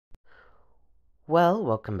Well,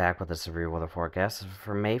 welcome back with a severe weather forecast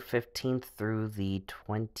for May 15th through the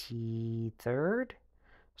 23rd.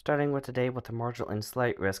 Starting with today with a marginal and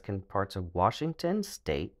slight risk in parts of Washington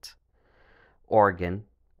State, Oregon,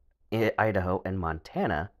 Idaho, and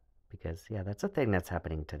Montana, because, yeah, that's a thing that's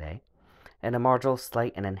happening today. And a marginal,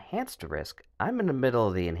 slight, and enhanced risk. I'm in the middle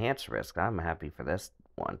of the enhanced risk. I'm happy for this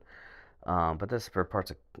one. But this is for parts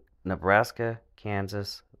of Nebraska,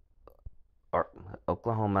 Kansas,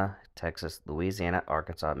 Oklahoma, Texas, Louisiana,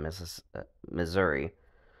 Arkansas, Missouri,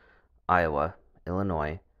 Iowa,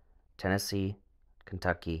 Illinois, Tennessee,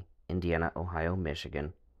 Kentucky, Indiana, Ohio,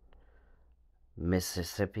 Michigan,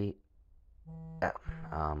 Mississippi, uh,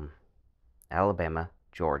 um, Alabama,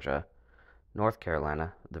 Georgia, North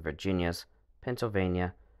Carolina, the Virginias,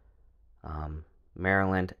 Pennsylvania,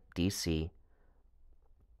 Maryland, D.C.,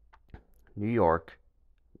 New York,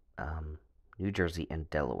 New Jersey, and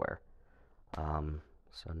Delaware.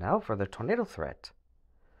 So now for the tornado threat.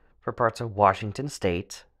 For parts of Washington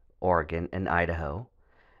State, Oregon, and Idaho.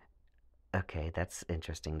 Okay, that's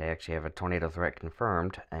interesting. They actually have a tornado threat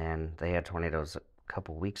confirmed, and they had tornadoes a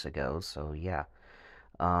couple weeks ago, so yeah.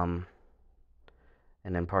 Um,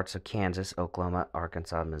 and then parts of Kansas, Oklahoma,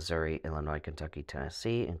 Arkansas, Missouri, Illinois, Kentucky,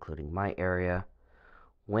 Tennessee, including my area.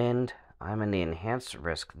 Wind, I'm in the enhanced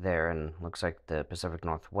risk there, and looks like the Pacific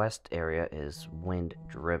Northwest area is wind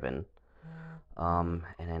driven. And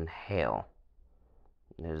then hail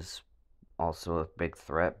is also a big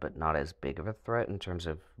threat, but not as big of a threat in terms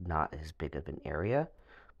of not as big of an area,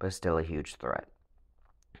 but still a huge threat.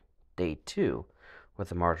 Day 2,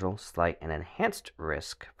 with a marginal, slight, and enhanced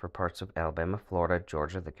risk for parts of Alabama, Florida,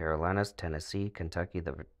 Georgia, the Carolinas, Tennessee, Kentucky,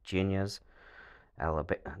 the Virginias,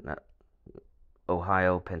 Alabama,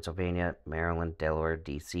 Ohio, Pennsylvania, Maryland, Delaware,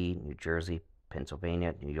 D.C., New Jersey,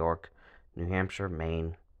 Pennsylvania, New York, New Hampshire,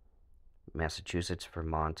 Maine, Massachusetts,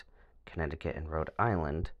 Vermont, Connecticut, and Rhode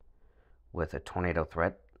Island, with a tornado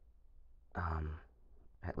threat,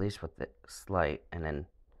 at least with the slight, and then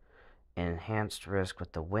enhanced risk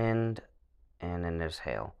with the wind, and then there's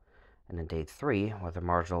hail. And then day 3, with a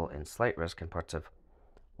marginal and slight risk in parts of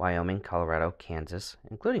Wyoming, Colorado, Kansas,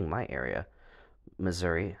 including my area,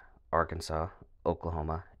 Missouri, Arkansas,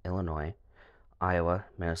 Oklahoma, Illinois, Iowa,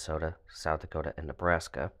 Minnesota, South Dakota, and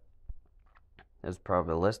Nebraska. There's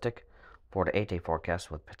probabilistic 4 to 8 day forecast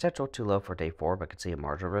with potential too low for day 4, but could see a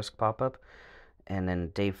marginal risk pop up. And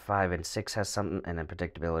then day 5 and 6 has something, and then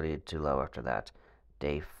predictability too low after that.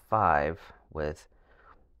 Day 5 with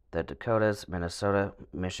the Dakotas, Minnesota,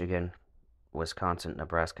 Michigan, Wisconsin,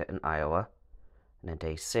 Nebraska, and Iowa. And then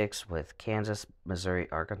day 6 with Kansas, Missouri,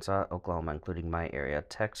 Arkansas, Oklahoma, including my area,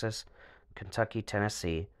 Texas, Kentucky,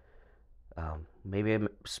 Tennessee, maybe a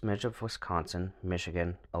smidge of Wisconsin,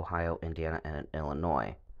 Michigan, Ohio, Indiana, and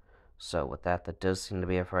Illinois. So with that does seem to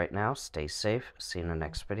be it for right now. Stay safe. See you in the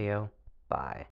next video. Bye.